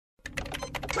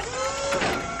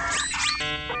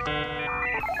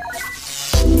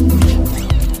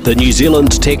the New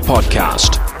Zealand Tech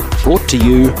Podcast, brought to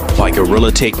you by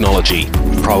Gorilla Technology,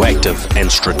 proactive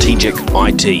and strategic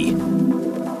IT.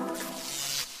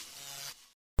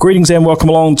 Greetings and welcome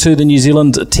along to the New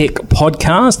Zealand Tech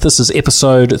Podcast. This is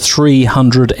episode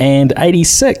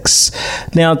 386.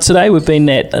 Now, today we've been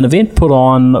at an event put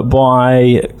on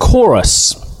by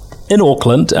Chorus in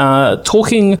Auckland,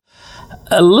 talking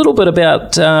a little bit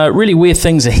about really where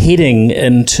things are heading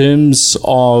in terms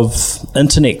of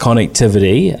internet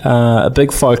connectivity, a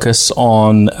big focus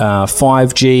on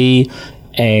 5G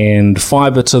and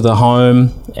fibre to the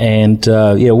home, and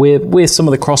where some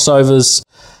of the crossovers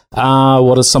are,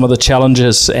 what are some of the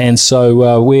challenges, and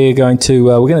so we're going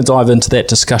to dive into that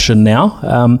discussion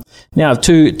now. Now, I have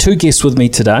two guests with me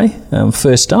today.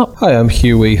 First up, hi, I'm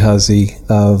Hugh Ujhazy,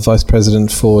 Vice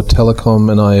President for Telecom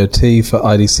and IoT for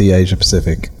IDC Asia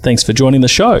Pacific. Thanks for joining the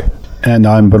show. And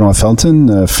I'm Benoit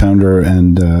Felten, founder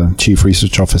and Chief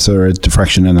Research Officer at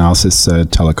Diffraction Analysis, a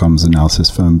telecoms analysis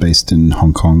firm based in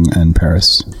Hong Kong and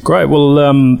Paris. Great. Well,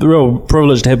 the real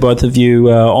privilege to have both of you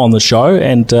on the show,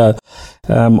 and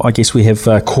I guess we have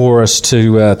Chorus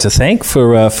to thank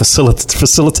for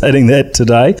facilitating that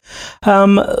today.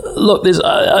 Look, there's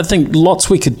I think lots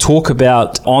we could talk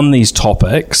about on these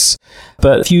topics,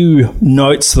 but a few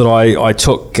notes that I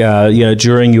took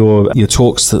during your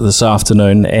talks this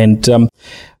afternoon, and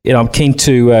I'm keen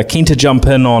to jump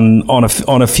in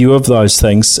on a few of those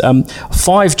things.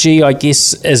 5G, I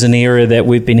guess, is an area that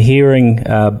we've been hearing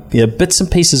bits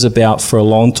and pieces about for a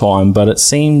long time, but it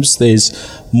seems there's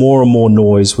more and more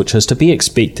noise, which is to be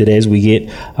expected as we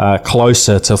get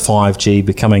closer to 5G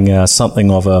becoming something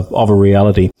of a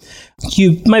reality.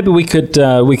 Hugh, maybe we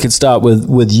could start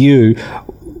with you.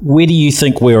 Where do you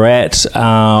think we're at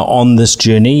on this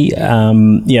journey?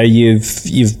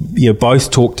 You've both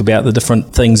talked about the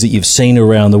different things that you've seen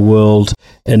around the world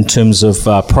in terms of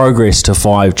progress to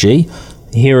 5G.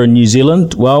 Here in New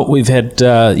Zealand, well, we've had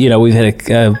a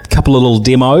couple of little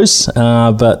demos,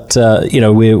 but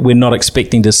we're not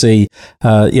expecting to see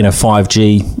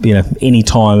 5G any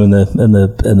time in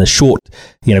the short,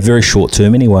 very short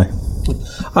term anyway.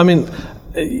 I mean,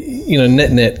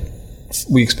 net.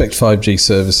 We expect 5G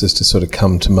services to sort of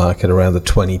come to market around the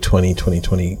 2020,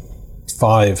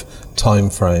 2025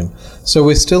 timeframe. So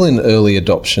we're still in early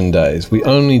adoption days. We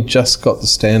only just got the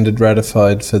standard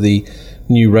ratified for the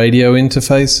new radio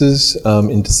interfaces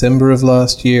in December of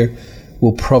last year.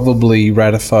 We'll probably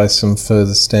ratify some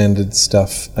further standard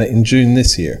stuff in June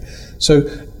this year. So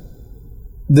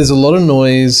there's a lot of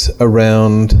noise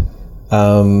around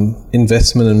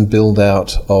investment and build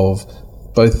out of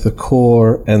both the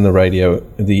core and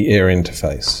the air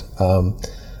interface.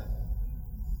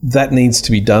 That needs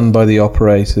to be done by the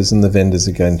operators, and the vendors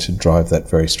are going to drive that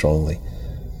very strongly.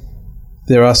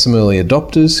 There are some early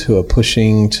adopters who are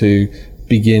pushing to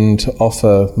begin to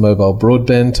offer mobile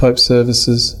broadband type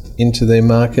services into their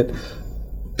market.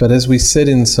 But as we said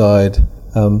inside,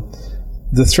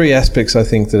 the three aspects I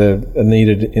think that are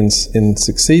needed in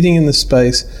succeeding in this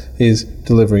space is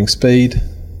delivering speed,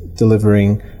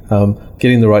 delivering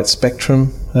getting the right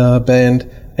spectrum band,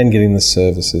 and getting the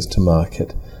services to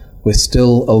market. We're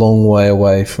still a long way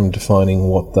away from defining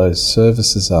what those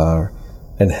services are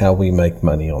and how we make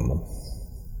money on them.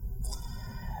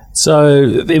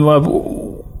 So,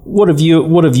 what have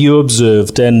you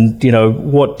observed, and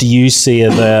what do you see are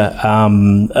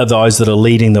those that are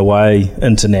leading the way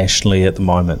internationally at the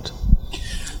moment?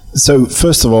 So,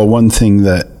 first of all, one thing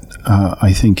that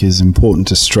I think is important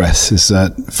to stress is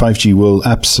that 5G will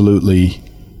absolutely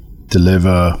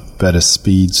deliver better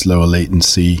speeds, lower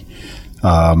latency,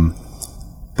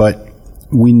 but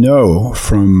we know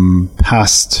from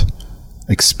past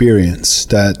experience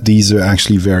that these are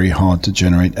actually very hard to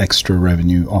generate extra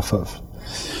revenue off of.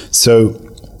 So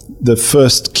the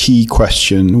first key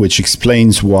question, which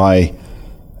explains why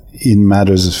in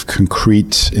matters of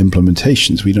concrete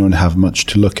implementations we don't have much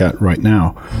to look at right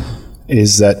now,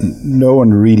 is that no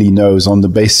one really knows on the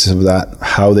basis of that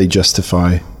how they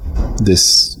justify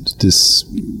this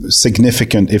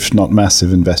significant, if not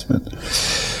massive, investment.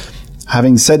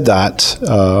 Having said that,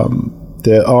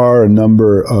 there are a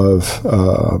number of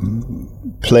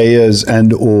players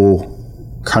and or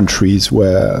countries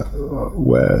where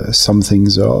some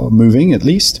things are moving, at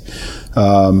least.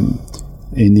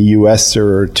 In the US, there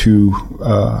are two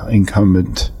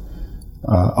incumbent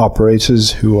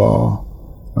operators who are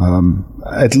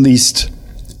at least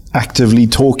actively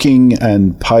talking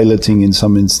and piloting in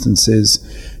some instances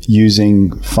using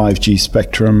 5G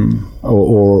spectrum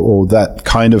or that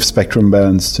kind of spectrum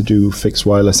bands to do fixed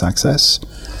wireless access.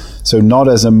 So not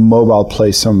as a mobile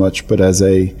play so much, but as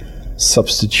a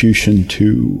substitution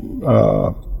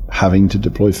to having to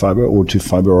deploy fiber or to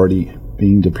fiber already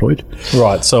being deployed.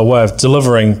 Right, so a way of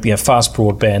delivering fast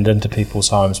broadband into people's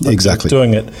homes, but exactly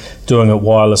doing it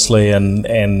wirelessly and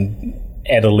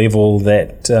at a level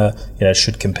that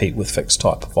should compete with fixed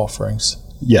type of offerings.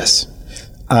 Yes.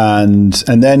 And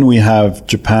then we have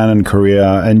Japan and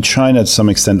Korea and China to some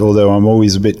extent, although I'm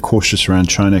always a bit cautious around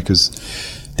China because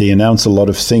they announce a lot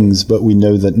of things, but we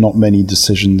know that not many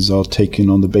decisions are taken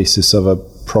on the basis of a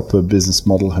proper business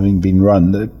model having been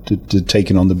run,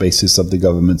 taken on the basis of the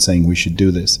government saying we should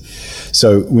do this.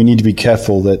 So we need to be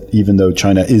careful that even though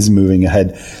China is moving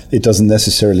ahead, it doesn't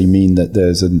necessarily mean that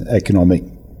there's an economic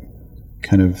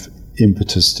kind of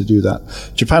impetus to do that.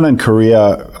 Japan and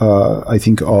Korea, I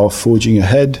think, are forging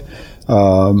ahead.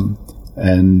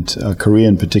 And Korea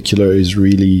in particular is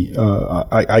really,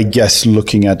 I guess,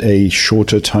 looking at a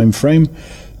shorter time frame.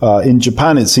 In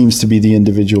Japan, it seems to be the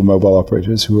individual mobile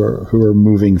operators who are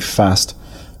moving fast.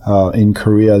 In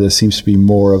Korea, there seems to be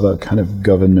more of a kind of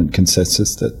government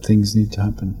consensus that things need to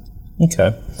happen.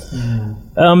 Okay.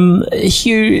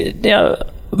 Hugh, now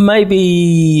maybe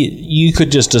you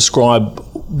could just describe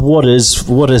what is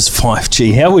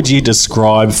 5G? How would you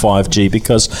describe 5G?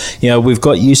 Because we've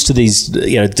got used to these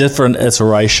different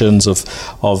iterations of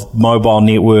mobile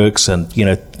networks, and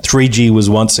 3G was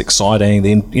once exciting,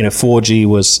 then 4G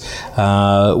was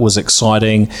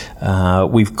exciting.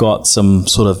 We've got some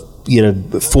sort of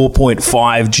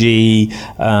 4.5G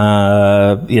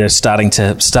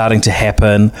starting to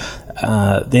happen.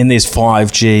 Then there's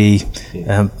 5G.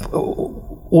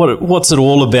 What's it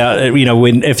all about?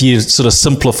 If you sort of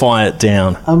simplify it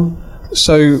down.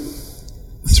 So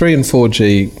 3 and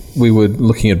 4G, we were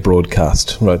looking at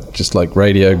broadcast, right? Just like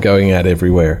radio going out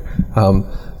everywhere.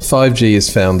 5G is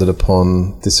founded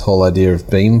upon this whole idea of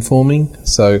beam forming.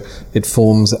 So it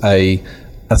forms a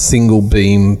single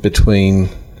beam between,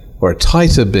 or a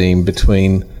tighter beam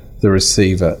between the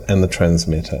receiver and the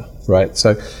transmitter, right?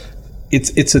 So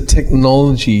it's a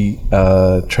technology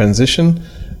transition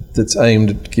that's aimed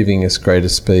at giving us greater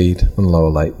speed and lower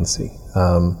latency.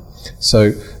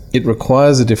 So it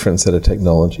requires a different set of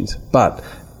technologies. But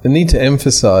I need to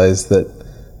emphasize that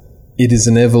it is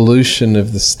an evolution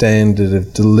of the standard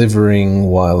of delivering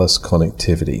wireless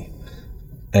connectivity.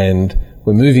 And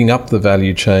we're moving up the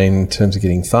value chain in terms of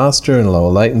getting faster and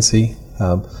lower latency.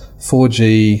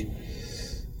 4G,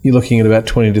 you're looking at about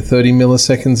 20 to 30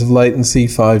 milliseconds of latency.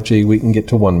 5G, we can get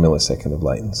to 1 millisecond of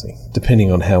latency,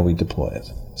 depending on how we deploy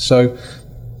it. So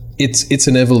it's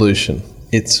an evolution.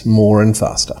 It's more and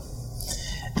faster.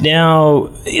 Now,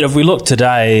 if we look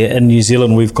today in New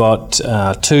Zealand, we've got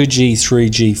 2G,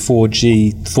 3G,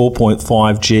 4G,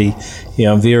 4.5G,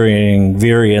 varying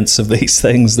variants of these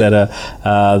things that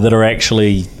are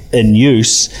actually in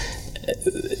use.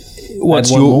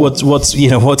 What's your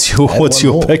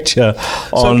picture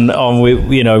on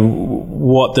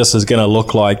what this is going to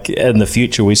look like in the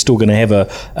future? We're still going to have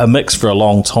a mix for a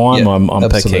long time. Yeah, I'm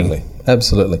absolutely, picking.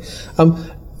 Absolutely.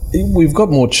 We've got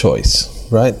more choice,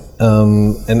 right?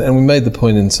 And we made the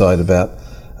point inside about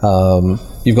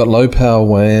you've got low power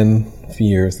WAN for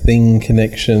your thing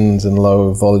connections and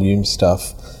low volume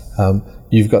stuff.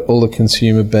 You've got all the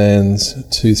consumer bands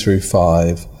 2 through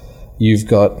 5. You've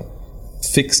got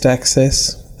fixed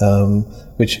access,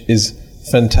 which is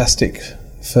fantastic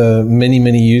for many,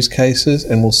 many use cases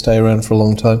and will stay around for a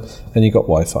long time. And you've got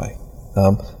Wi-Fi.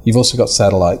 You've also got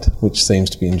satellite, which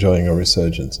seems to be enjoying a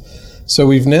resurgence. So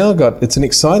we've now got, it's an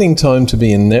exciting time to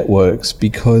be in networks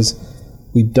because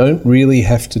we don't really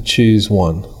have to choose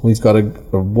one. We've got a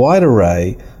wide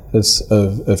array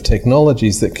of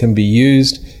technologies that can be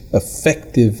used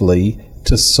effectively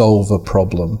to solve a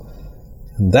problem.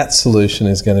 And that solution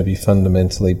is going to be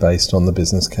fundamentally based on the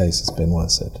business case, as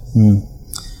Benoit said.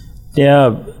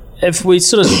 Yeah, if we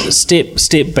sort of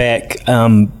step back,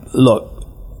 look,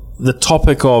 the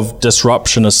topic of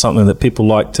disruption is something that people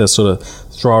like to sort of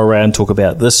throw around, talk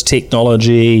about this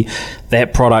technology,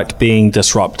 that product being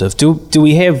disruptive. Do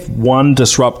we have one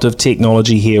disruptive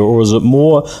technology here, or is it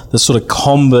more the sort of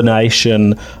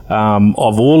combination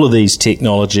of all of these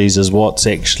technologies is what's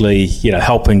actually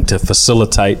helping to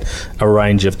facilitate a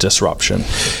range of disruption?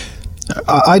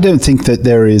 I don't think that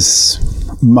there is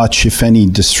much, if any,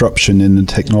 disruption in the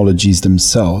technologies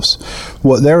themselves.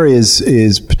 What there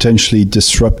is potentially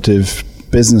disruptive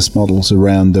business models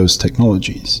around those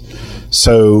technologies.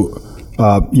 So,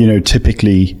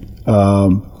 typically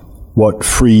what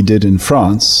Free did in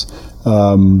France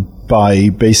by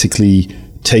basically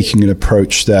taking an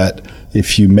approach that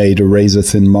if you made a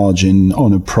razor-thin margin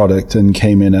on a product and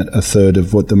came in at a third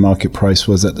of what the market price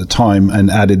was at the time and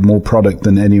added more product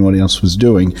than anyone else was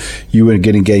doing, you were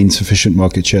going to gain sufficient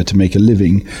market share to make a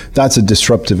living. That's a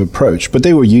disruptive approach. But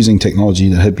they were using technology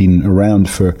that had been around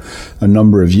for a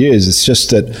number of years. It's just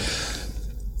that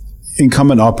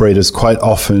incumbent operators quite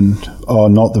often are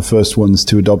not the first ones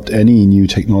to adopt any new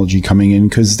technology coming in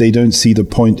because they don't see the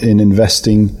point in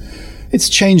investing. It's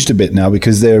changed a bit now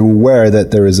because they're aware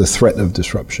that there is a threat of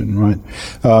disruption, right?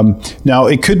 Now,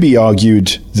 it could be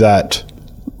argued that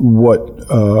what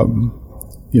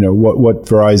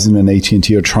Verizon and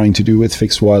AT&T are trying to do with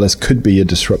fixed wireless could be a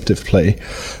disruptive play,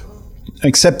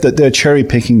 except that they're cherry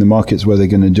picking the markets where they're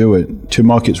going to do it to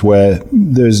markets where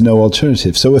there's no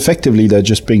alternative. So effectively, they're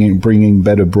just bringing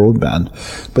better broadband,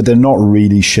 but they're not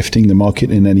really shifting the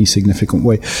market in any significant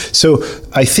way. So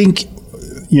I think,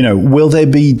 will there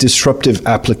be disruptive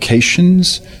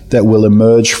applications that will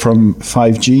emerge from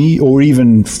 5G or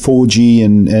even 4G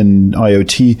and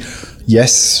IoT?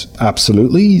 Yes,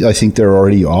 absolutely. I think there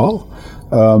already are.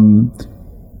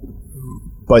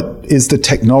 But is the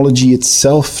technology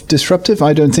itself disruptive?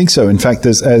 I don't think so. In fact,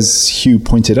 as Hugh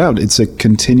pointed out, it's a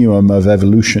continuum of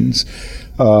evolutions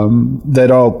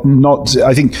that are not,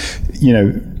 I think,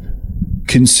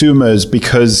 consumers,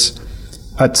 because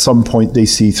at some point they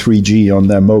see 3G on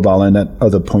their mobile and at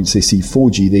other points they see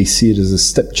 4G, they see it as a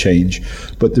step change.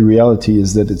 But the reality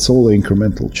is that it's all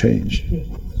incremental change.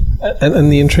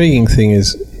 And the intriguing thing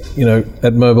is,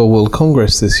 at Mobile World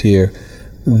Congress this year,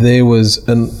 there was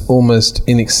an almost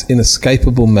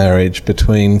inescapable marriage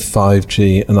between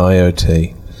 5G and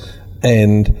IoT.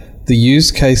 And the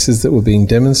use cases that were being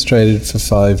demonstrated for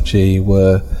 5G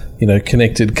were,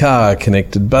 connected car,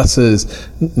 connected buses,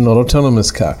 not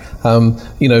autonomous car,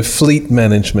 fleet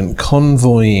management,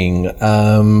 convoying,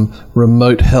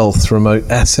 remote health, remote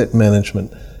asset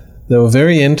management. They were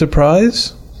very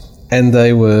enterprise, and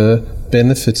they were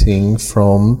benefiting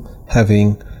from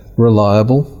having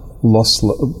reliable,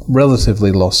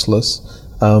 relatively lossless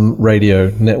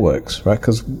radio networks, right?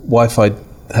 Because Wi-Fi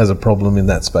has a problem in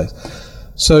that space.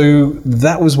 So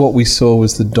that was what we saw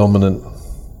was the dominant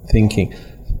thinking.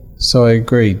 So I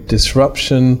agree.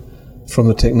 Disruption from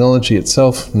the technology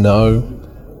itself, no.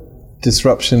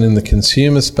 Disruption in the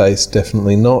consumer space,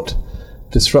 definitely not.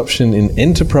 Disruption in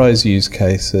enterprise use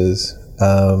cases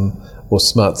or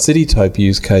smart city type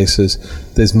use cases,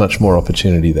 there's much more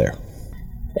opportunity there.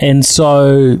 And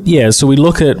so we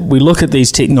look at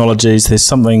these technologies. There's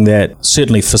something that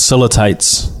certainly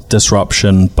facilitates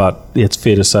disruption, but it's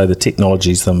fair to say the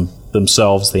technologies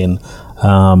themselves then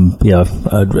never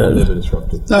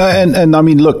disrupted. And I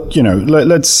mean, look,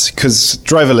 let's, because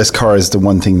driverless car is the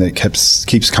one thing that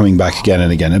keeps coming back again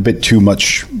and again, a bit too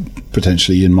much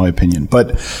potentially, in my opinion.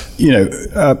 But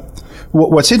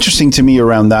what's interesting to me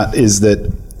around that is that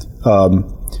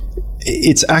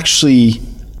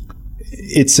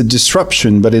it's a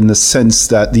disruption, but in the sense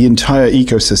that the entire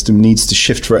ecosystem needs to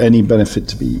shift for any benefit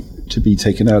to be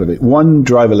taken out of it. One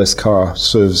driverless car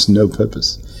serves no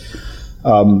purpose.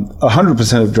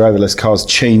 100% of driverless cars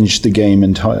change the game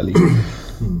entirely.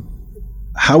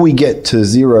 How we get to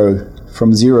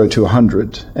from zero to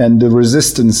 100, and the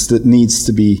resistance that needs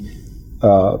to be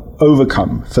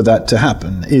overcome for that to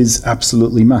happen is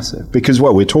absolutely massive. Because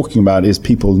what we're talking about is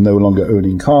people no longer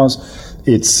owning cars.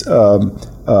 It's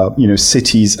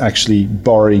cities actually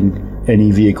borrowing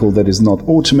any vehicle that is not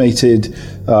automated.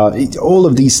 All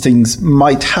of these things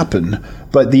might happen,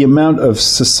 but the amount of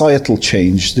societal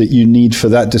change that you need for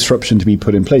that disruption to be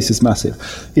put in place is massive.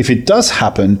 If it does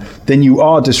happen, then you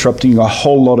are disrupting a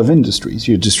whole lot of industries.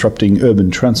 You're disrupting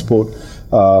urban transport,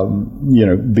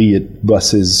 be it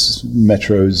buses,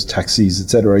 metros, taxis,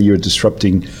 etc. You're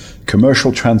disrupting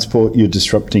commercial transport, you're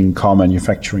disrupting car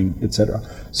manufacturing, etc.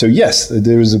 So yes,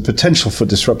 there is a potential for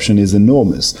disruption is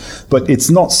enormous, but it's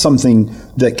not something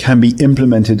that can be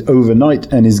implemented overnight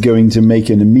and is going to make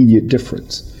an immediate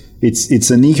difference. It's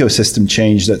an ecosystem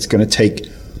change that's going to take,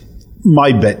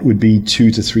 my bet would be 2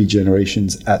 to 3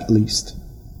 generations at least.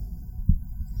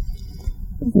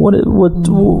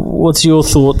 What's your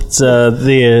thoughts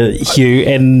there, Hugh?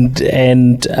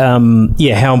 And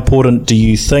how important do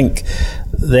you think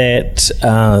that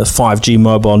 5G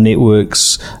mobile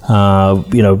networks,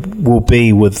 will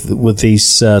be with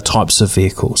these types of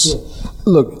vehicles?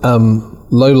 Look,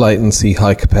 low latency,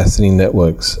 high capacity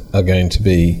networks are going to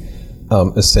be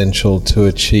essential to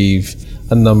achieve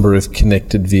a number of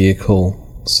connected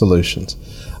vehicle solutions.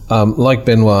 Like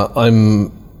Benoit,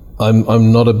 I'm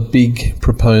not a big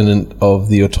proponent of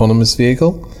the autonomous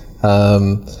vehicle.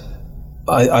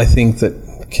 I think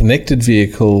that connected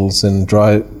vehicles and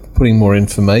putting more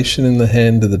information in the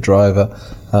hand of the driver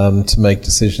to make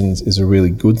decisions is a really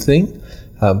good thing.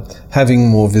 Having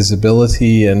more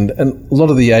visibility and a lot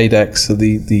of the ADACs, so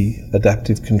the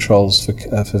adaptive controls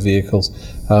for vehicles,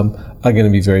 are going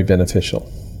to be very beneficial.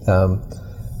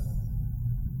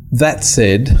 That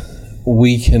said,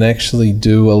 we can actually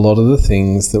do a lot of the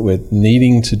things that we're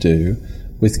needing to do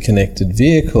with connected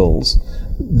vehicles.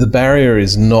 The barrier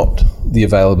is not the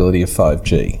availability of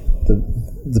 5G.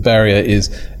 The barrier is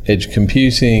edge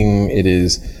computing, it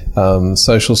is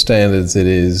social standards, it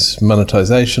is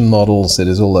monetization models, it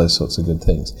is all those sorts of good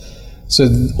things. So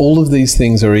all of these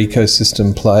things are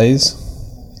ecosystem plays.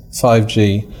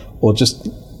 5G or just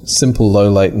simple low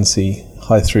latency,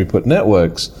 high throughput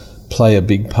networks play a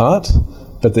big part,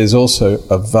 but there's also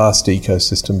a vast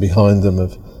ecosystem behind them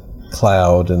of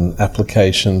cloud and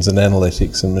applications and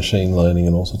analytics and machine learning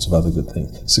and all sorts of other good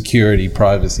things. Security,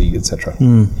 privacy, etc.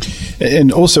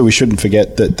 And also we shouldn't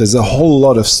forget that there's a whole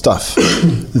lot of stuff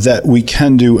that we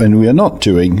can do and we are not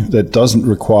doing that doesn't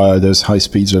require those high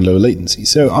speeds or low latency.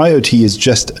 So IoT is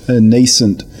just a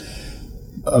nascent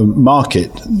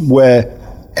market where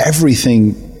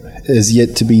everything is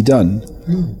yet to be done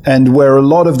and where a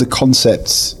lot of the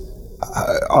concepts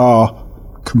are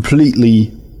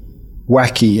completely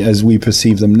wacky as we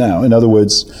perceive them now. In other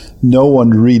words, no one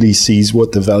really sees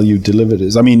what the value delivered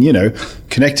is. I mean,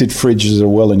 connected fridges are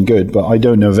well and good, but I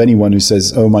don't know of anyone who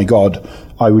says, oh my God,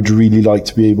 I would really like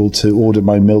to be able to order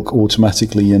my milk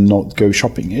automatically and not go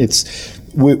shopping.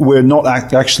 We're not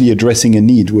actually addressing a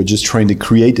need. We're just trying to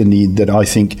create a need that I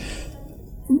think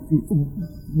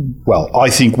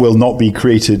will not be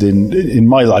created in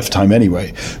my lifetime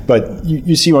anyway. But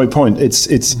you see my point.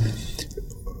 It's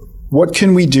what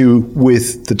can we do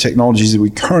with the technologies that we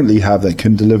currently have that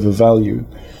can deliver value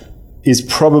is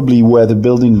probably where the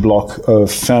building block of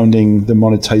founding the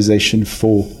monetization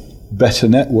for better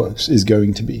networks is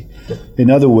going to be.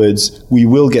 In other words, we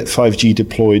will get 5G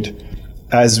deployed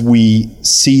as we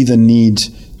see the need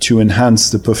to enhance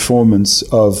the performance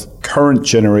of current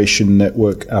generation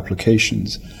network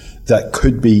applications that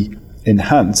could be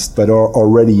enhanced but are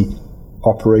already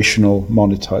operational,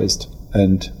 monetized,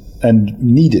 and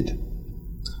needed.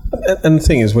 And the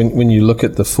thing is, when you look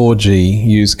at the 4G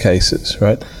use cases,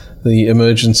 right, the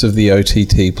emergence of the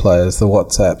OTT players, the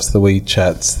WhatsApps, the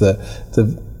WeChats,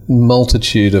 the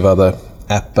multitude of other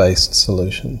app-based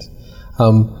solutions,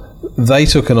 they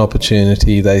took an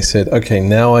opportunity. They said, okay,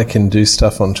 now I can do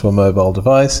stuff onto a mobile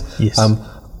device. Yes.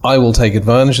 I will take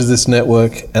advantage of this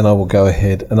network and I will go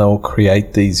ahead and I will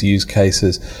create these use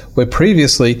cases where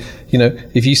previously,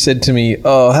 if you said to me,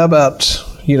 oh, how about,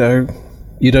 you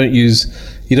don't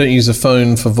use a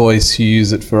phone for voice, you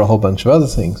use it for a whole bunch of other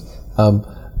things.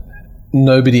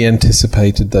 Nobody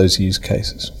anticipated those use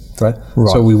cases, right?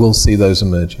 So we will see those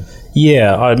emerging.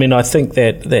 Yeah, I mean, I think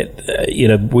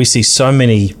that we see so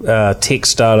many tech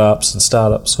startups and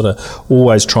startups sort of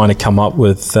always trying to come up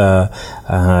with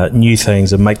new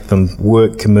things and make them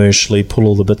work commercially, pull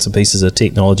all the bits and pieces of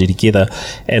technology together.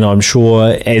 And I'm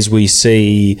sure as we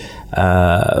see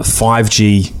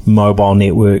 5G mobile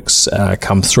networks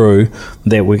come through,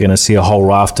 that we're going to see a whole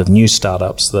raft of new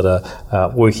startups that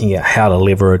are working out how to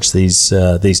leverage these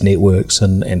networks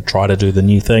and try to do the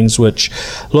new things, which,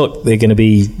 look, they're going to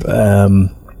be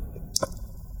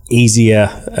easier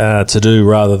to do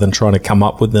rather than trying to come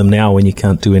up with them now when you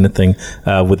can't do anything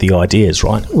with the ideas,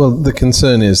 right? Well, the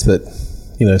concern is that,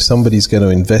 somebody's going to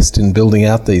invest in building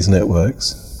out these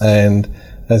networks, and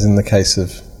as in the case of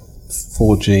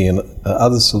 4G and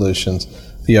other solutions,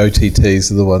 the OTTs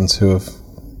are the ones who have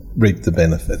reaped the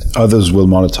benefit. Others will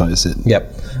monetize it.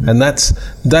 Yep. And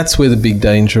that's where the big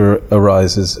danger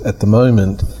arises at the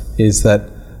moment, is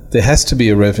that there has to be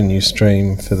a revenue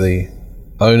stream for the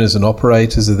owners and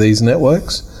operators of these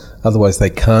networks. Otherwise, they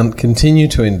can't continue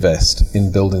to invest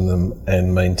in building them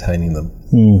and maintaining them.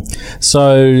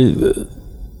 So,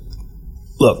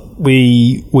 look,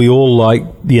 we all like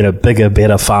bigger,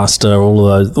 better, faster, all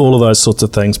of those sorts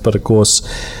of things. But of course,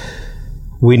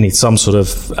 we need some sort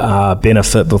of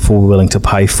benefit before we're willing to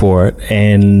pay for it.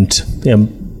 And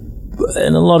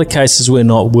in a lot of cases, we're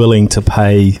not willing to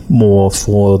pay more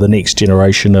for the next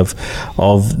generation of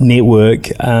network.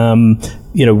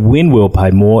 When we'll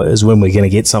pay more is when we're going to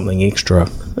get something extra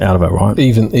out of it, right?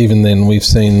 Even then, we've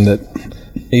seen that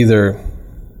either,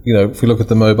 if we look at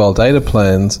the mobile data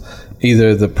plans,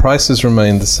 either the prices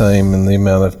remain the same and the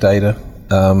amount of data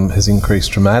has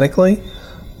increased dramatically,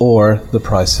 or the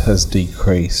price has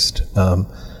decreased.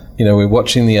 We're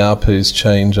watching the ARPUs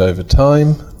change over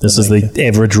time. This is the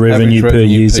average revenue per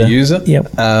user.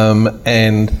 Yep.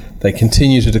 And they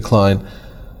continue to decline.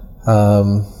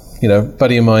 a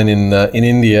buddy of mine in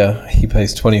India, he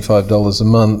pays $25 a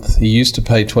month. He used to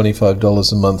pay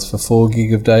 $25 a month for 4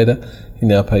 gig of data. He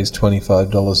now pays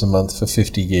 $25 a month for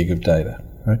 50 gig of data,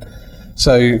 right?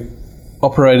 So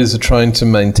operators are trying to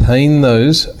maintain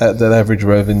those at that average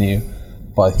revenue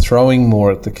by throwing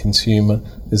more at the consumer.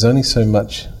 There's only so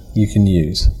much you can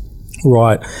use.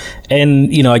 Right.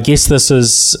 And, I guess this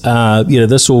is,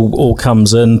 this all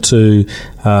comes into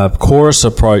Chorus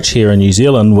approach here in New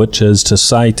Zealand, which is to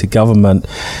say to government,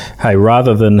 hey,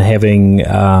 rather than having,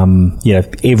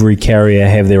 every carrier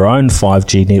have their own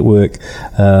 5G network,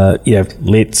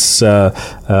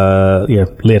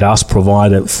 let us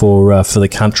provide it for the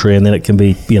country, and then it can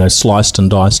be, sliced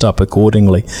and diced up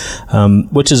accordingly,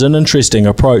 which is an interesting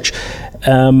approach.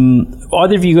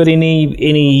 Either of you got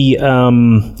any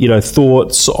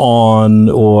thoughts on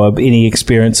or any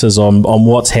experiences on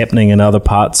what's happening in other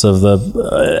parts of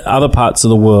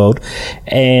the world,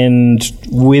 and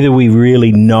whether we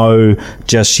really know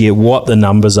just yet what the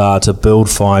numbers are to build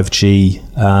 5G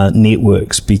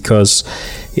networks? Because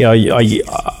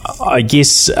I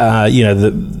guess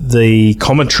the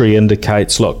commentary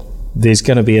indicates, look, there's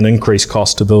going to be an increased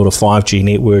cost to build a 5G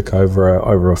network over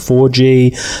a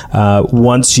 4G.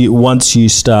 Once you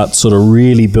start sort of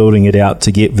really building it out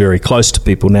to get very close to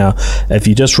people. Now, if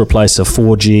you just replace a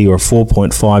 4G or a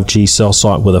 4.5G cell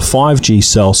site with a 5G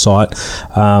cell site,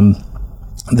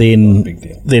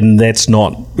 then that's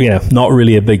not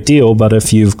really a big deal. But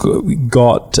if you've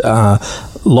got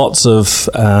lots of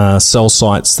cell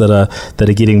sites that are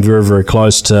getting very, very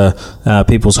close to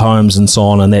people's homes and so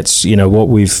on, and that's what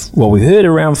we've heard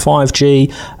around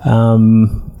 5G,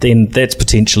 then that's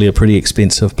potentially a pretty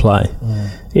expensive play.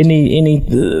 Any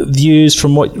views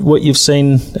from what you've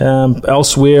seen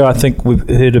elsewhere? I think we've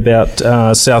heard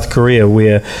about South Korea,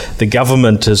 where the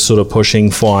government is sort of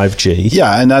pushing 5G.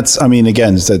 Yeah, and that's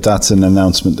an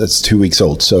announcement that's 2 weeks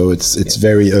old, so it's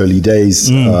very early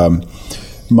days.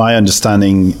 My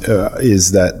understanding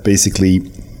is that basically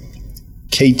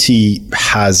KT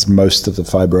has most of the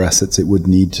fiber assets it would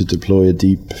need to deploy a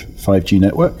deep 5G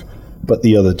network, but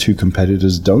the other two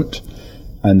competitors don't.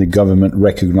 And the government,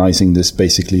 recognizing this,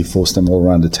 basically forced them all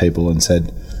around the table and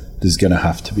said, there's going to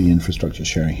have to be infrastructure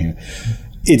sharing here.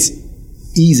 It's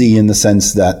easy in the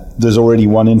sense that there's already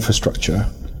one infrastructure.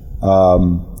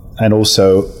 And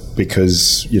also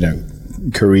because,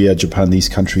 Korea, Japan, these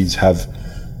countries have,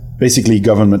 basically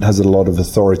government has a lot of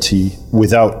authority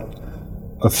without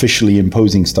officially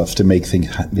imposing stuff to make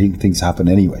things happen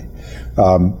anyway.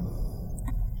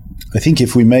 I think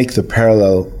if we make the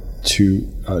parallel to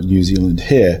New Zealand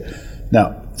here,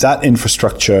 now that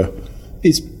infrastructure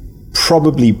is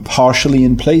probably partially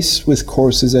in place with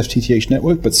Chorus's FTTH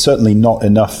network, but certainly not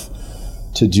enough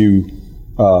to do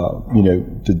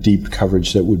the deep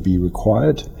coverage that would be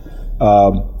required.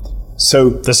 So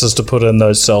this is to put in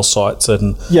those cell sites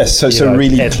and yes, so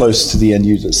really close to the end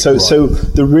user. So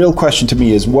the real question to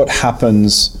me is what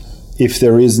happens if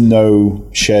there is no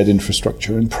shared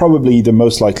infrastructure? And probably the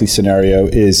most likely scenario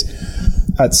is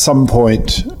at some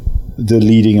point the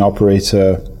leading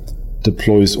operator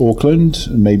deploys Auckland,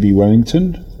 maybe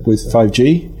Wellington with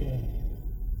 5G.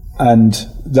 And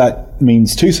that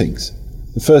means two things.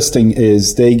 The first thing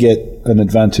is they get an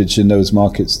advantage in those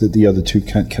markets that the other two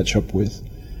can't catch up with.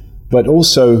 But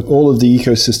also, all of the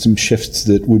ecosystem shifts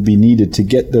that would be needed to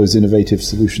get those innovative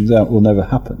solutions out will never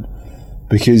happen.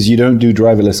 Because you don't do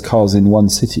driverless cars in one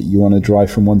city. You want to drive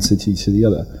from one city to the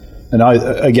other. And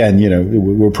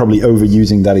we're probably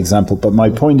overusing that example. But my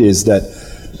point is that,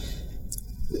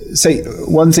 say,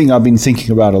 one thing I've been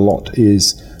thinking about a lot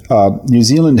is New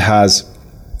Zealand has,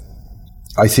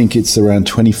 I think it's around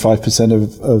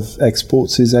 25% of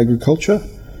exports is agriculture.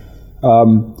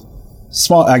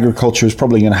 Smart agriculture is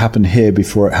probably going to happen here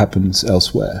before it happens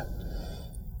elsewhere.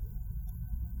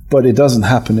 But it doesn't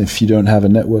happen if you don't have a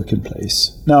network in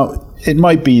place. Now, it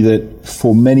might be that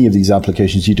for many of these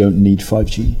applications, you don't need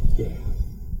 5G. Yeah.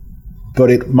 But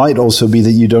it might also be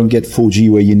that you don't get 4G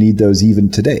where you need those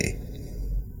even today.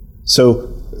 So,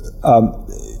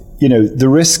 the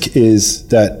risk is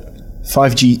that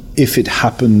 5G, if it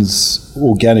happens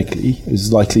organically,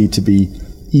 is likely to be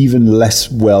even less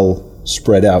well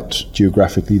spread out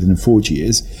geographically than 4G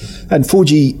is. And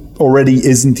 4G already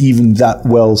isn't even that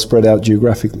well spread out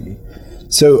geographically.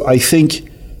 So I think,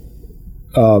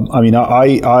 and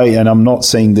I'm not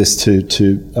saying this to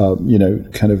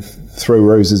kind of throw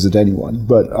roses at anyone,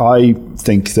 but I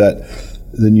think that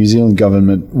the New Zealand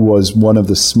government was one of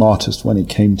the smartest when it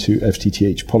came to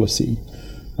FTTH policy.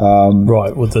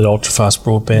 Right, with the ultra-fast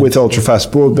broadband. With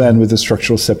ultra-fast broadband, with the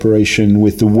structural separation,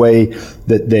 with the way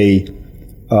that they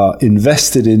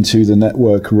invested into the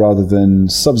network rather than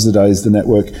subsidize the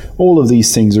network. All of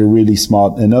these things are really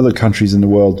smart. In other countries in the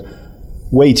world,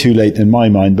 way too late in my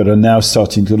mind, but are now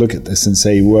starting to look at this and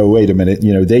say, well, wait a minute,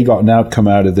 they got an outcome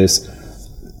out of this,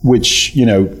 which,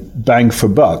 bang for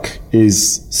buck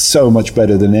is so much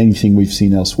better than anything we've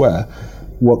seen elsewhere.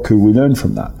 What could we learn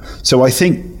from that? So I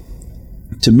think,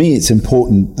 to me, it's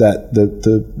important that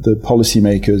the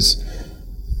policymakers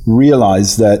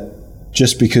realize that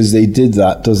just because they did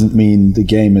that doesn't mean the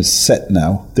game is set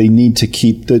now. They need to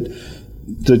keep the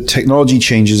technology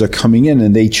changes are coming in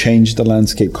and they change the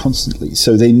landscape constantly.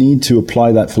 So they need to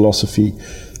apply that philosophy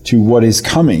to what is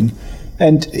coming.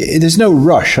 And there's no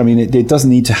rush. I mean, it doesn't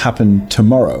need to happen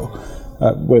tomorrow.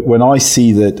 When I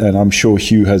see that, and I'm sure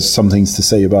Hugh has some things to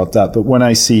say about that, but when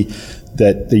I see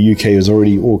that the UK has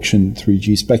already auctioned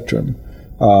 3G spectrum,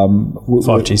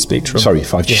 5G spectrum. Sorry,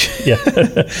 5G. Yeah.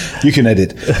 You can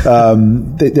edit.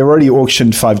 They're already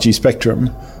auctioned 5G spectrum,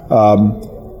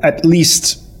 at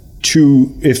least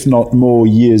 2, if not more,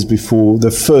 years before the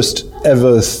first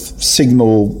ever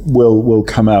signal will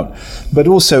come out. But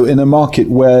also in a market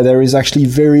where there is actually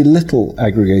very little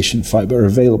aggregation fiber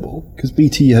available, because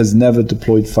BT has never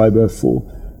deployed fiber for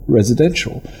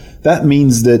residential. That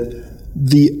means that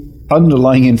the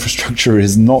underlying infrastructure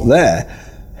is not there.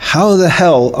 How the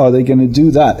hell are they going to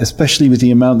do that, especially with the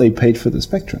amount they paid for the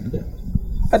spectrum?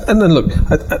 And then look,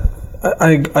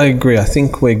 I agree. I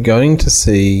think we're going to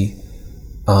see,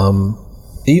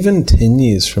 even 10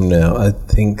 years from now, I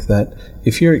think that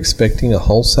if you're expecting a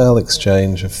wholesale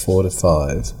exchange of 4 to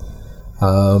 5,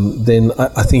 then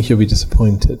I think you'll be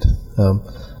disappointed.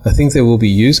 I think there will be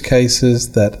use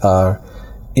cases that are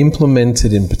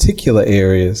implemented in particular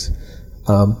areas.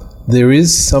 There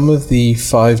is some of the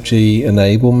 5G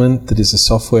enablement that is a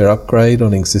software upgrade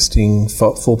on existing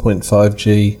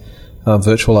 4.5G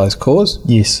virtualized cores.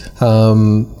 Yes.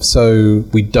 So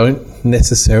we don't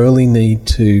necessarily need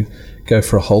to go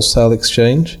for a wholesale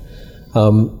exchange,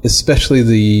 especially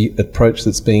the approach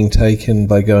that's being taken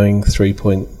by going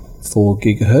 3.4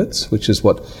 gigahertz, which is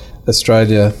what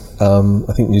Australia,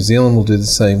 I think New Zealand will do the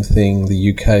same thing.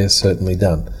 The UK has certainly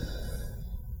done.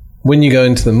 When you go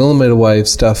into the millimeter wave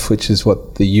stuff, which is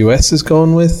what the US has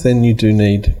gone with, then you do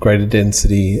need greater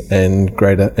density and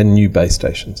new base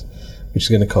stations, which is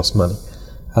going to cost money.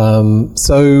 But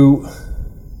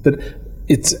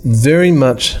it's very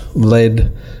much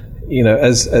led,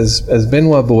 as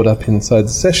Benoit brought up inside the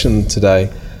session today,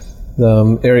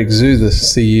 Eric Zhu, the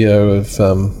CEO of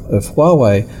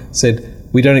Huawei, said,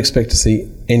 we don't expect to see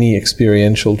any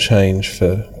experiential change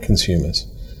for consumers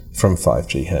from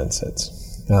 5G handsets.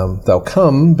 They'll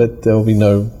come, but there'll be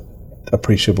no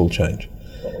appreciable change.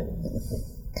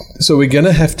 So we're going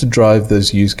to have to drive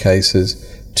those use cases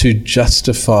to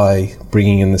justify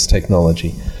bringing in this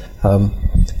technology.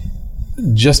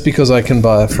 Just because I can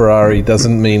buy a Ferrari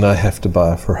doesn't mean I have to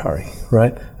buy a Ferrari,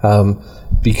 right?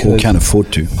 Because or can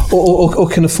afford to. Or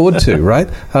can afford to, right?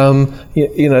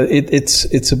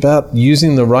 It's about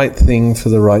using the right thing for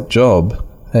the right job.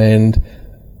 And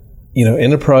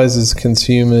enterprises,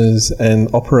 consumers,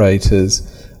 and operators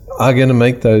are going to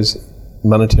make those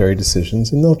monetary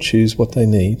decisions, and they'll choose what they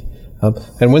need.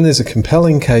 And when there's a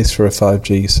compelling case for a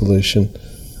 5G solution,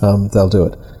 they'll do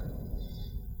it.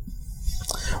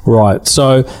 Right.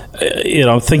 So,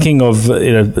 I'm thinking of,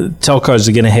 telcos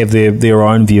are going to have their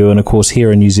own view. And of course,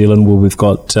 here in New Zealand, where we've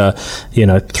got,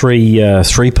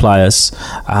 three players,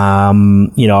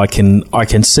 I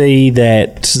can see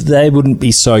that they wouldn't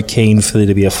be so keen for there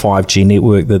to be a 5G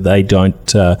network that they don't,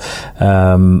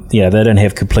 they don't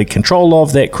have complete control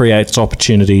of. That creates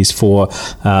opportunities for,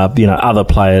 other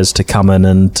players to come in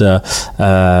and,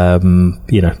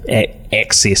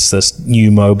 access this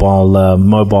new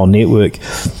mobile network.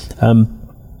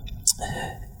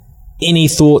 Any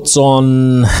thoughts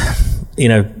on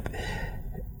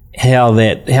how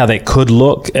that could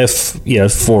look if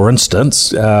for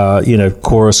instance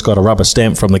Chorus got a rubber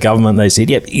stamp from the government? They said,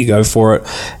 yep, you go for it,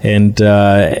 and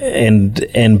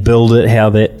build it. How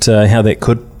that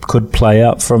could play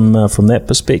out from that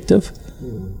perspective.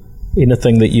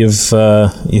 Anything that you've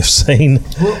seen?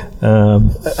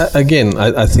 Again,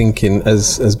 I think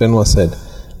as Benoit said,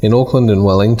 in Auckland and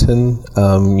Wellington,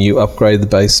 you upgrade the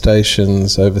base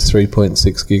stations over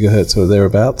 3.6 gigahertz or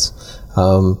thereabouts.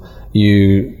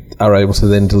 You are able to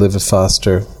then deliver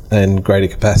faster and greater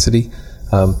capacity.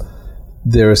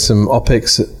 There are some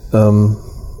OPEX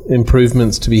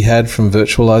improvements to be had from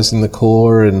virtualizing the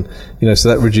core, and so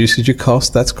that reduces your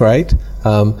cost. That's great,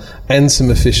 and some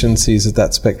efficiencies at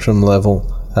that spectrum level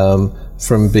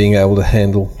from being able to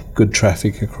handle good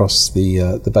traffic across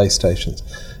the base stations.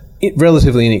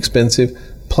 Relatively inexpensive,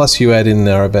 plus you add in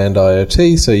narrowband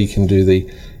IoT, so you can do the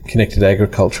connected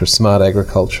agriculture, smart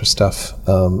agriculture stuff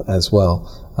as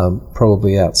well,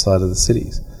 probably outside of the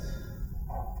cities.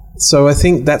 So I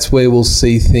think that's where we'll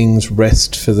see things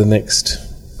rest for the next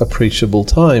appreciable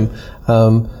time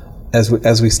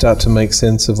as we start to make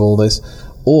sense of all this.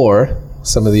 Or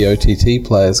some of the OTT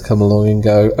players come along and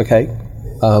go, okay,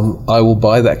 I will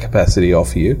buy that capacity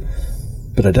off you,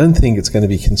 but I don't think it's going to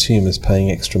be consumers paying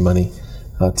extra money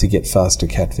to get faster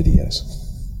cat videos.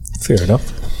 Fair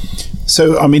enough.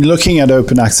 So, I mean, looking at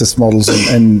open access models,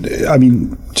 and I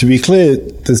mean, to be clear,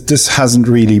 this hasn't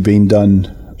really been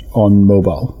done on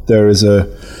mobile. There is a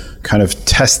kind of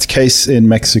test case in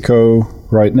Mexico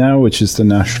right now, which is the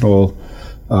national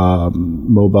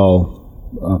mobile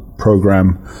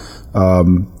program.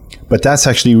 But that's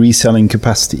actually reselling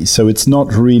capacity. So it's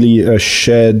not really a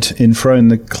shared infra in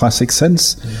the classic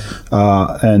sense.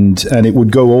 And it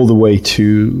would go all the way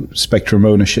to spectrum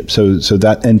ownership. So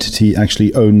that entity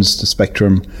actually owns the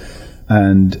spectrum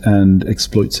and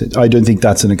exploits it. I don't think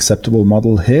that's an acceptable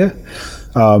model here.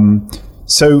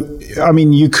 So, I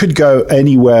mean, you could go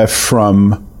anywhere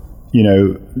from,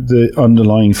 the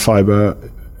underlying fiber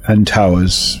and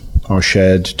towers are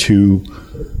shared to,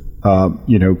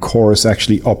 Chorus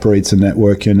actually operates a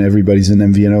network and everybody's an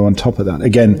MVNO on top of that.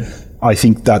 Again, I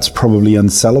think that's probably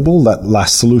unsellable, that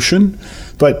last solution.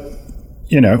 But,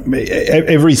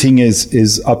 everything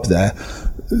is up there.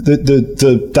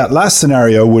 That last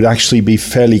scenario would actually be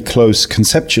fairly close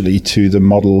conceptually to the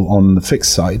model on the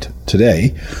fixed side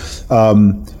today.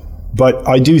 But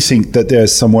I do think that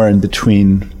there's somewhere in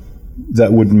between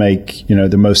that would make,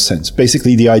 the most sense.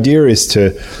 Basically, the idea is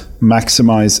to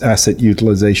maximize asset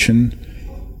utilization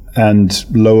and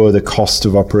lower the cost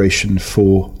of operation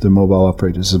for the mobile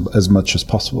operators as much as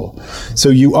possible. So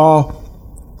you are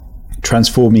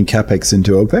transforming CapEx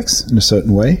into OpEx in a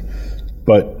certain way,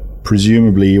 but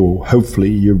presumably or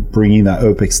hopefully you're bringing that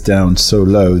OpEx down so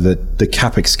low that the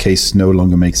CapEx case no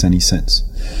longer makes any sense.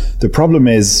 The problem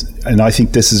is, and I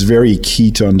think this is very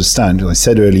key to understand, as I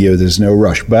said earlier, there's no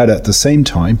rush, but at the same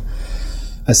time,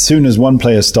 as soon as one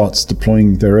player starts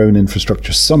deploying their own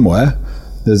infrastructure somewhere,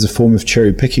 there's a form of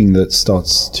cherry picking that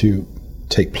starts to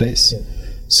take place. Yeah.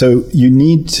 So you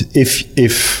need,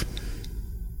 if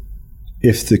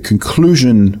the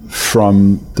conclusion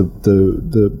from the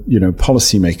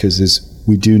policymakers is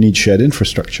we do need shared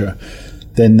infrastructure,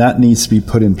 then that needs to be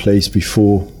put in place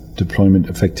before deployment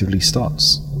effectively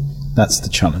starts. That's the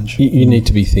challenge. You need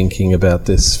to be thinking about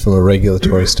this from a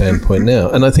regulatory standpoint now.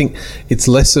 And I think it's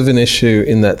less of an issue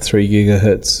in that 3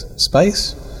 gigahertz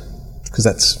space, because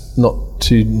that's not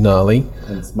too gnarly.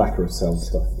 And it's macro cell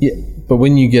stuff. Yeah, but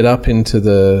when you get up into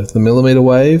the millimeter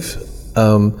wave,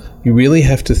 you really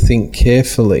have to think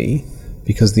carefully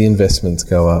because the investments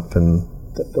go up and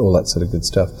all that sort of good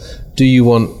stuff. Do you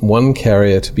want one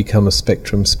carrier to become a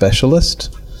spectrum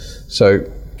specialist? So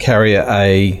carrier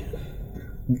A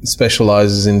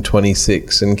specializes in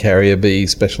 26 and carrier B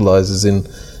specializes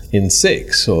in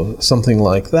 6 or something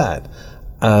like that?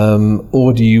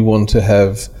 Or do you want to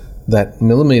have that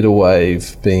millimeter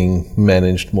wave being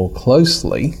managed more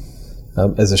closely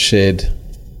as a shared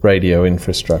radio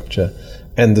infrastructure,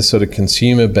 and the sort of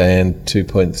consumer band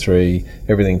 2.3,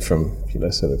 everything from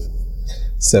sort of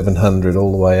 700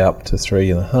 all the way up to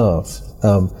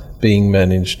 3.5, being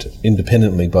managed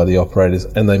independently by the operators,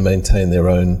 and they maintain their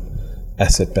own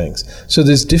asset banks. So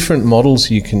there's different models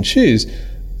you can choose,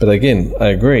 but again, I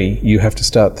agree, you have to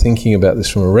start thinking about this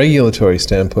from a regulatory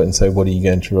standpoint and say, what are you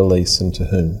going to release and to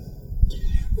whom?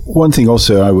 One thing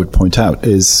also I would point out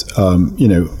is,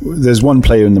 there's one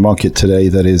player in the market today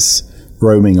that is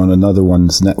roaming on another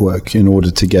one's network in order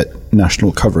to get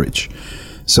national coverage.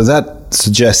 So that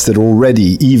suggests that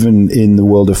already, even in the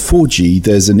world of 4G,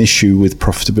 there's an issue with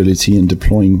profitability in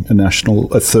deploying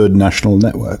a third national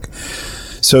network.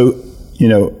 So,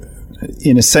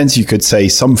 in a sense, you could say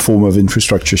some form of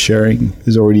infrastructure sharing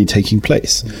is already taking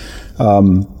place.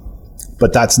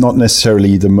 But that's not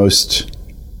necessarily the most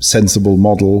sensible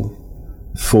model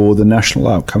for the national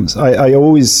outcomes. I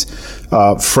always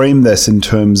frame this in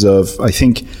terms of, I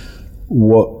think,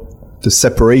 what the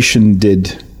separation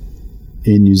did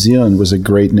in New Zealand was a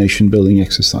great nation-building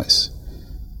exercise.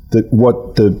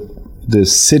 What the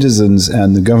citizens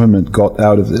and the government got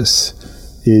out of this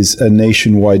is a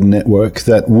nationwide network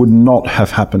that would not have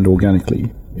happened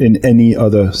organically in any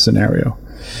other scenario.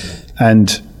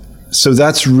 And so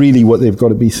that's really what they've got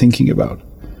to be thinking about.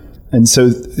 And so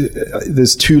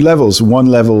there's two levels. One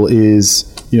level is,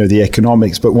 the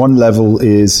economics, but one level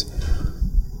is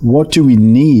what do we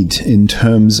need in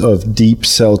terms of deep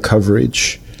cell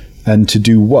coverage and to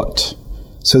do what?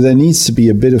 So there needs to be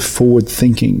a bit of forward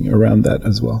thinking around that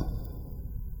as well.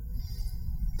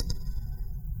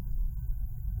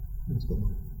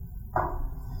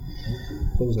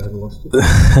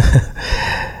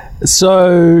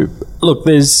 So, look,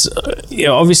 there's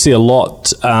obviously a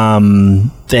lot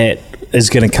that is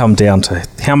going to come down to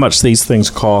how much these things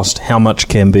cost, how much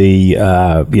can be,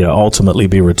 ultimately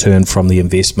be returned from the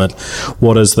investment.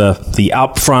 What is the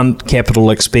upfront capital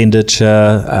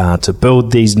expenditure to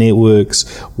build these networks?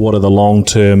 What are the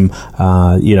long-term,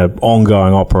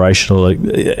 ongoing operational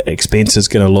expenses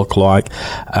going to look like?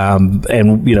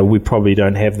 We probably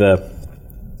don't have the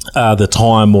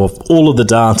time or all of the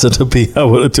data to be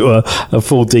able to do a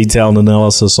full detailed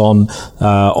analysis on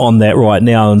that right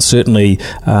now, and certainly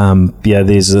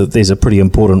there's a pretty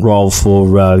important role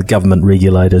for government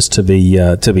regulators to be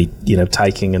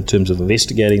taking in terms of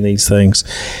investigating these things,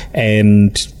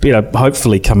 and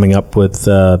hopefully coming up with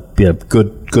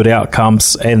good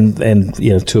outcomes, and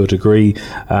to a degree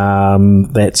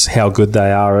that's how good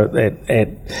they are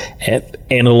at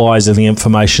analysing the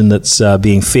information that's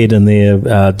being fed in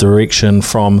their direction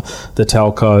from the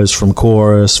telcos, from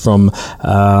Chorus, from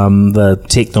the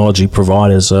technology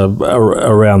providers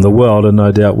around the world, and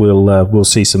no doubt we'll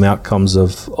see some outcomes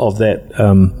of that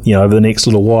over the next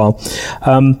little while.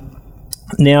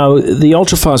 Now, the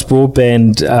ultra-fast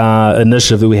broadband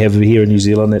initiative that we have here in New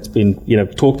Zealand, that's been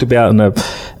talked about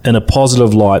in a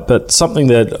positive light, but something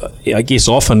that I guess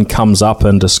often comes up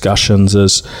in discussions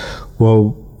is,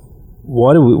 well,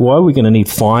 why are we going to need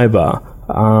fibre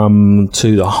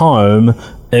to the home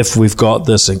if we've got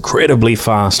this incredibly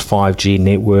fast 5G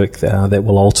network that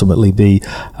will ultimately be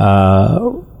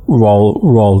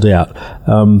rolled out?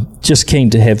 Just keen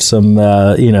to have some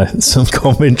some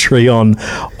commentary on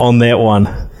that one.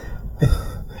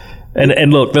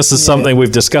 And look, this is something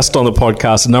we've discussed on the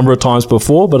podcast a number of times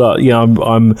before, but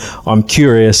I'm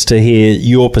curious to hear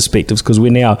your perspectives, because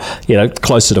we're now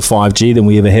closer to 5G than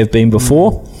we ever have been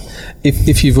before.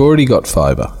 If you've already got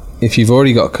fibre, if you've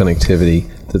already got connectivity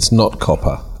that's not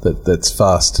copper, that's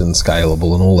fast and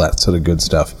scalable and all that sort of good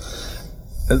stuff,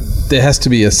 there has to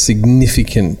be a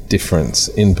significant difference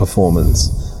in performance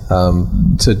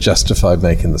to justify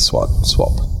making the swap.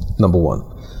 Number one,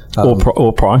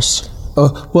 or price.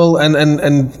 Well, and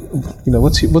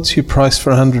what's your price for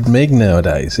 100 meg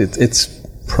nowadays? It's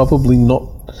probably not.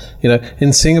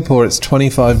 In Singapore, it's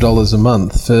 $25 a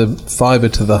month for fibre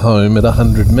to the home at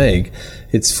 100 meg.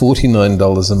 It's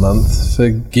 $49 a month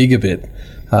for gigabit.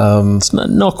 It's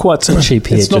not quite so cheap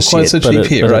here. It's not quite so cheap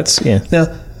here, right? Yeah. Now,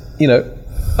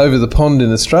 over the pond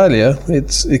in Australia,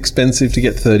 it's expensive to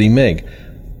get 30 meg.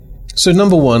 So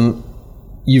number one,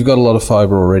 you've got a lot of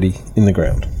fibre already in the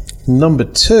ground. Number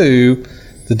two,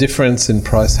 the difference in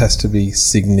price has to be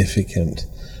significant.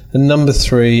 And number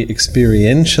three,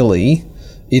 experientially,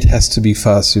 it has to be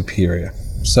far superior.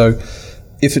 So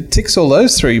if it ticks all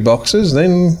those three boxes,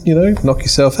 then, knock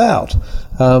yourself out.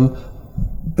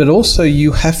 But also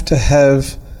you have to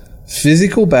have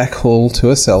physical backhaul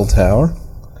to a cell tower.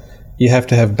 You have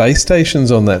to have base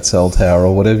stations on that cell tower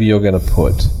or whatever you're going to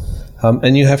put.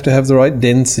 And you have to have the right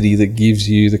density that gives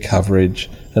you the coverage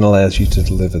and allows you to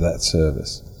deliver that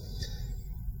service.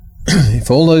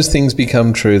 If all those things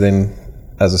become true, then,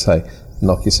 as I say,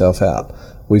 knock yourself out.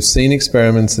 We've seen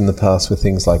experiments in the past with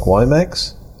things like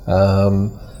WiMAX,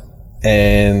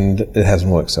 and it hasn't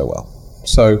worked so well.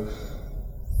 So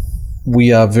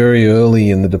we are very early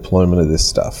in the deployment of this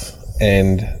stuff,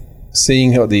 and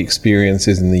seeing what the experience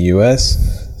is in the US,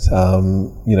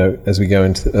 as we go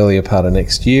into the earlier part of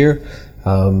next year,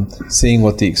 seeing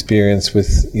what the experience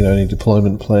with, any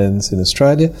deployment plans in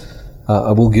Australia,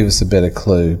 will give us a better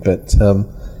clue. But,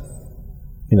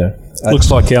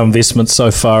 looks like our investments so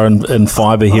far in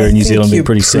fibre here in New Zealand have been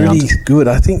pretty sound. Good.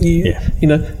 I think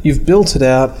you've built it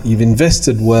out, you've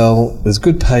invested well, there's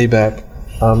good payback,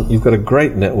 you've got a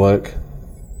great network.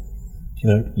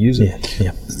 Use it.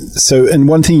 Yeah. So, and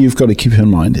one thing you've got to keep in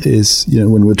mind is,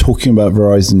 when we're talking about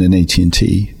Verizon and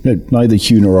AT&T, neither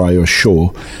Hugh nor I are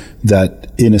sure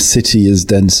that in a city as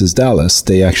dense as Dallas,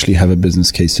 they actually have a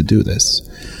business case to do this.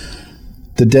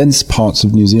 The dense parts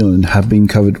of New Zealand have been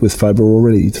covered with fibre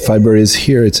already. The fibre is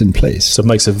here; it's in place. So it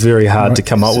makes it very hard to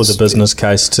come up with a business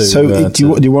case to. So,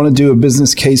 do you want to do a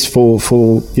business case for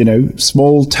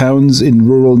small towns in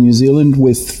rural New Zealand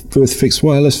with fixed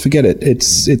wireless? Forget it.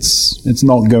 It's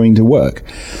not going to work.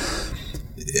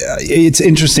 It's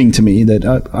interesting to me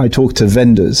that I talk to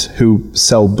vendors who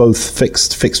sell both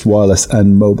fixed wireless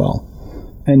and mobile.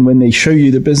 And when they show you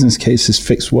the business cases,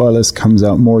 fixed wireless comes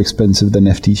out more expensive than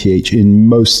FTTH in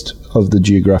most of the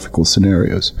geographical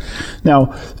scenarios.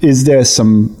 Now, is there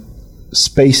some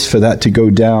space for that to go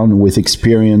down with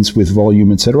experience, with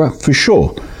volume, etc. For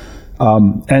sure.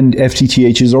 And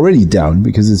FTTH is already down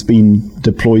because it's been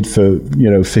deployed for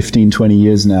 15, 20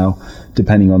 years now,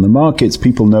 depending on the markets.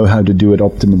 People know how to do it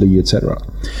optimally, etc.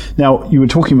 Now, you were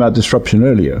talking about disruption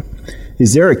earlier.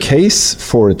 Is there a case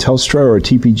for a Telstra or a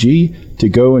TPG to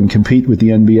go and compete with the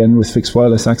NBN with fixed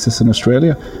wireless access in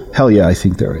Australia? Hell yeah, I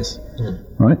think there is.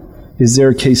 Right? Is there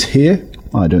a case here?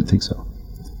 I don't think so.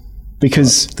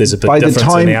 Because there's a big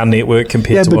difference in our network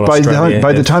compared to what Australia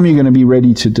by the time you're going to be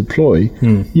ready to deploy,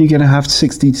 you're going to have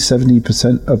 60 to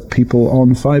 70% of people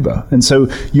on fiber. And so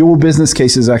your business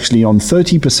case is actually on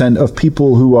 30% of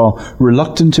people who are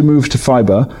reluctant to move to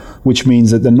fiber, which means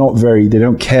that they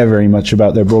don't care very much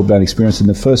about their broadband experience in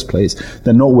the first place.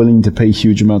 They're not willing to pay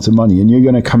huge amounts of money. And you're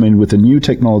going to come in with a new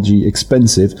technology,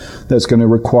 expensive, that's going to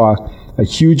require a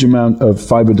huge amount of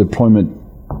fiber deployment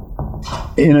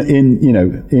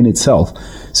in itself.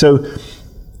 So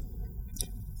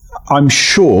I'm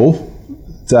sure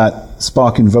that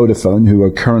Spark and Vodafone, who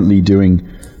are currently doing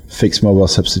fixed mobile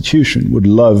substitution, would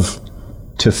love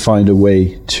to find a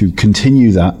way to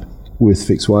continue that with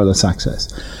fixed wireless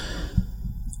access.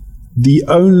 The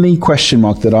only question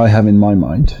mark that I have in my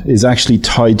mind is actually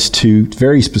tied to,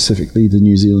 very specifically, the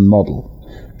New Zealand model,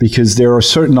 because there are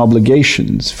certain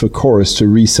obligations for Chorus to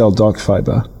resell dark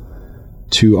fiber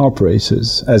to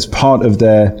operators as part of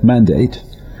their mandate,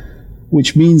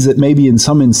 which means that maybe in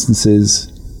some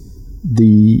instances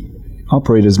the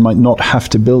operators might not have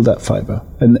to build that fiber.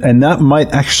 And that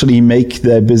might actually make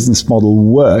their business model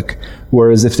work,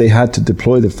 whereas if they had to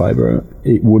deploy the fiber,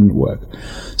 it wouldn't work.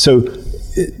 So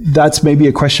that's maybe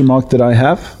a question mark that I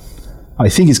have. I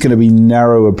think it's going to be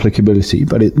narrow applicability,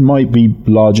 but it might be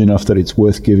large enough that it's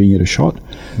worth giving it a shot.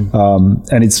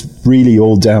 And it's really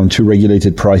all down to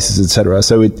regulated prices, etc.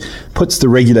 So it puts the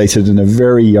regulator in a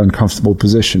very uncomfortable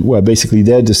position where basically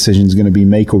their decision is going to be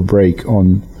make or break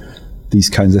on these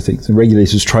kinds of things. And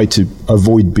regulators try to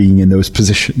avoid being in those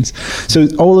positions. So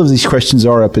all of these questions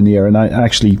are up in the air, and I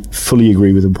actually fully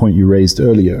agree with the point you raised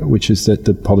earlier, which is that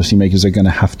the policymakers are going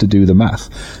to have to do the math.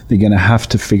 They're going to have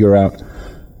to figure out,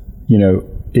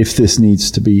 if this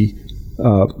needs to be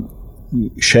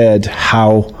shared,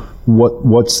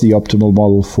 what's the optimal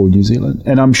model for New Zealand?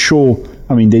 And I'm sure,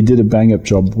 they did a bang-up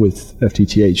job with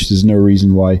FTTH. There's no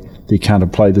reason why they can't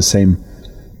apply the same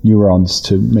neurons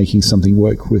to making something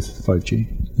work with 5G.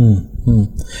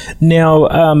 Now,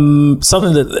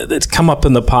 something that's come up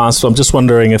in the past, I'm just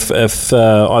wondering if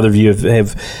either of you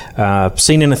have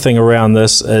seen anything around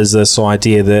this, is this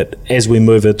idea that as we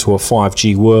move into a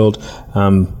 5G world,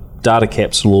 data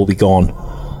caps will all be gone.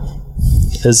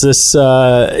 Is this,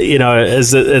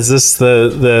 is this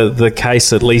the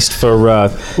case at least for,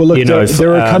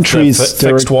 there are countries,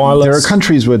 fixed wireless? There are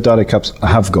countries where data caps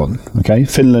have gone. Okay,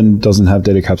 Finland doesn't have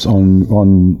data caps on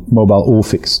mobile or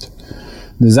fixed.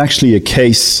 There's actually a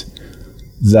case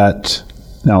that,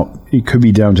 now it could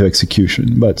be down to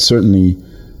execution, but certainly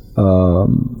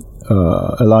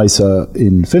Elisa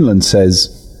in Finland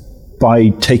says, by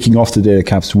taking off the data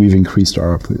caps, we've increased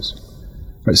our ARPUs.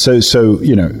 Right? So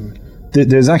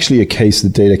there's actually a case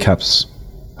that data caps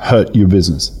hurt your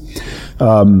business.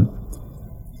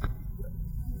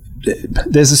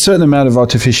 There's a certain amount of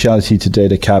artificiality to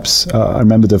data caps. I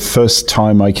remember the first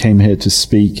time I came here to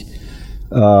speak,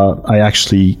 I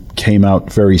actually came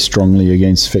out very strongly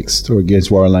against fixed or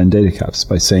against wireline data caps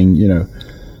by saying,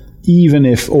 even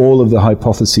if all of the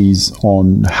hypotheses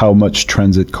on how much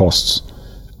transit costs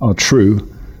are true,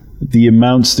 the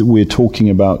amounts that we're talking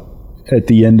about at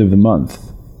the end of the month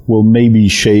will maybe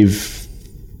shave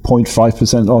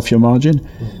 0.5% off your margin.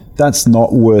 That's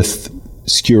not worth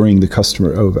skewering the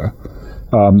customer over.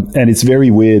 And it's very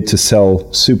weird to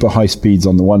sell super high speeds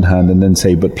on the one hand and then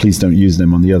say, but please don't use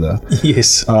them on the other.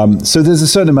 Yes. So there's a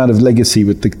certain amount of legacy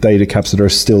with the data caps that are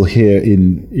still here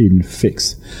in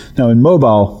fixed. Now in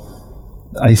mobile,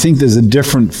 I think there's a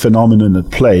different phenomenon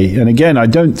at play. And again, I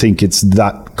don't think it's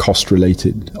that cost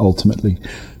related ultimately.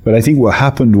 But I think what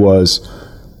happened was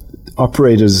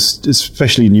operators,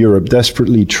 especially in Europe,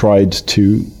 desperately tried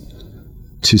to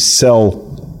sell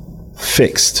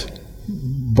fixed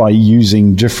by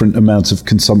using different amounts of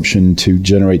consumption to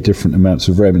generate different amounts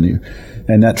of revenue.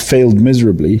 And that failed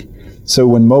miserably. So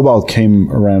when mobile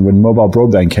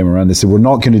broadband came around, they said, we're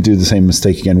not going to do the same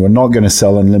mistake again. We're not going to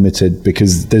sell unlimited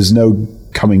because there's no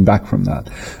coming back from that.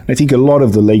 I think a lot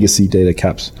of the legacy data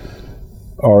caps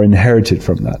are inherited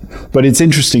from that. But it's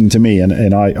interesting to me,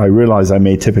 and I realize I'm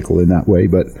atypical in that way,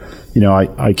 but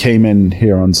I came in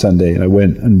here on Sunday and I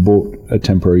went and bought a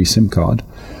temporary SIM card,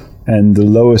 and the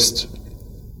lowest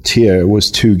tier was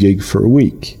 2 gig for a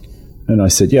week. And I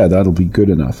said, yeah, that'll be good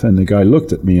enough. And the guy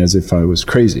looked at me as if I was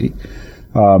crazy.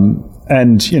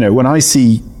 And, when I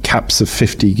see caps of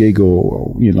 50 gig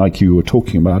or like you were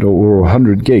talking about, or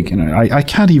 100 gig, I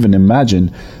can't even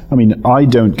imagine. I mean, I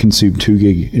don't consume 2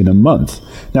 gig in a month.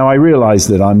 Now, I realize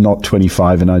that I'm not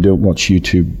 25 and I don't watch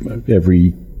YouTube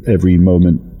every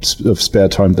moment of spare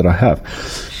time that I have.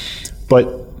 But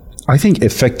I think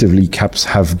effectively caps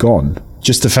have gone.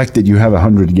 Just the fact that you have a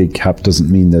 100 gig cap doesn't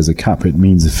mean there's a cap. It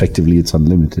means effectively it's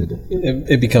unlimited.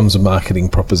 It becomes a marketing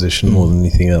proposition more than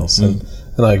anything else. And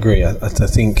I agree. I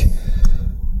think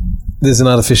there's an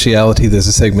artificiality, there's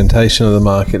a segmentation of the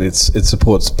market. It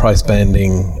supports price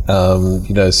banding,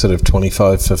 sort of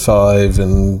 25 for 5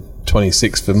 and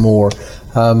 26 for more,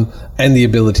 and the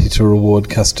ability to reward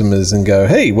customers and go,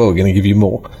 hey, well, we're going to give you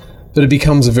more. But it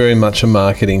becomes very much a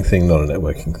marketing thing, not a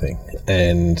networking thing.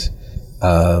 And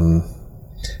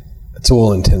to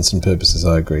all intents and purposes,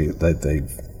 I agree that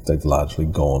they've largely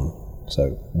gone. So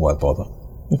why bother?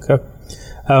 Okay.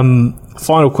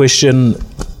 Final question.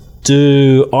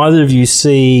 Do either of you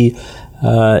see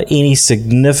any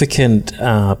significant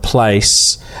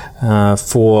place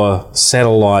for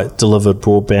satellite delivered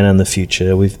broadband in the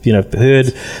future? We've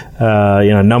heard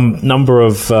number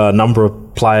of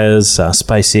players,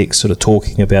 SpaceX sort of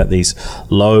talking about these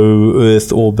low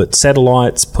Earth orbit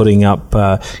satellites, putting up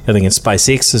I think in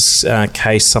SpaceX's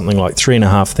case something like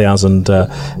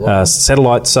 3,500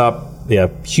 satellites up. Yeah,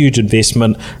 huge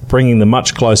investment, bringing them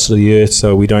much closer to the Earth,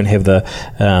 so we don't have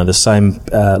the same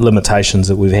limitations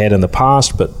that we've had in the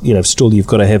past. But still, you've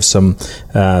got to have some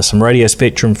radio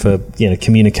spectrum for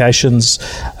communications.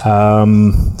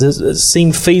 Does it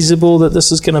seem feasible that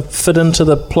this is going to fit into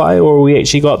the play, or have we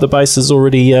actually got the bases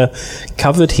already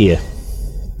covered here?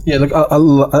 Yeah, look,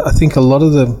 I think a lot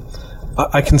of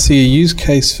I can see a use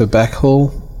case for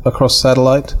backhaul across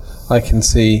satellite. I can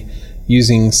see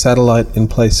using satellite in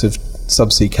place of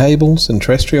subsea cables and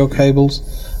terrestrial cables,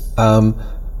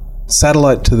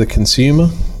 satellite to the consumer.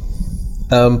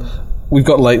 We've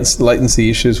got latency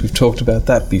issues. We've talked about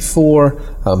that before.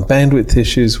 Bandwidth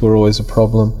issues were always a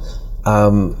problem.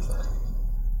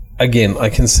 Again, I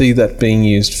can see that being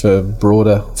used for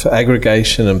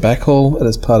aggregation and backhaul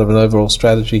as part of an overall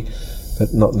strategy,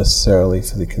 but not necessarily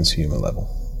for the consumer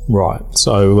level. Right.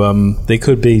 So there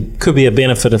could be a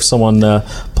benefit if someone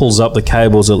pulls up the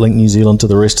cables that link New Zealand to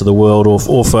the rest of the world,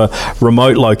 or for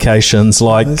remote locations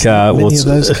like many of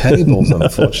those cables,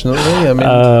 unfortunately. I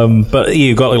mean, but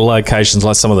you've got locations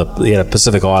like some of the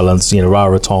Pacific Islands,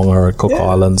 Rarotonga and Cook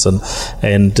Islands and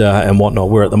whatnot,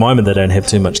 where at the moment they don't have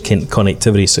too much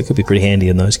connectivity, so it could be pretty handy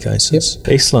in those cases. Yep.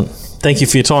 Excellent. Thank you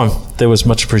for your time. That was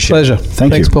much appreciated. Pleasure.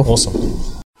 Thanks, Paul.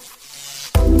 Awesome.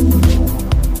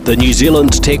 The New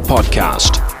Zealand Tech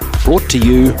Podcast, brought to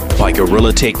you by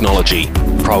Gorilla Technology,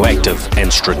 proactive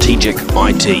and strategic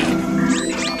IT.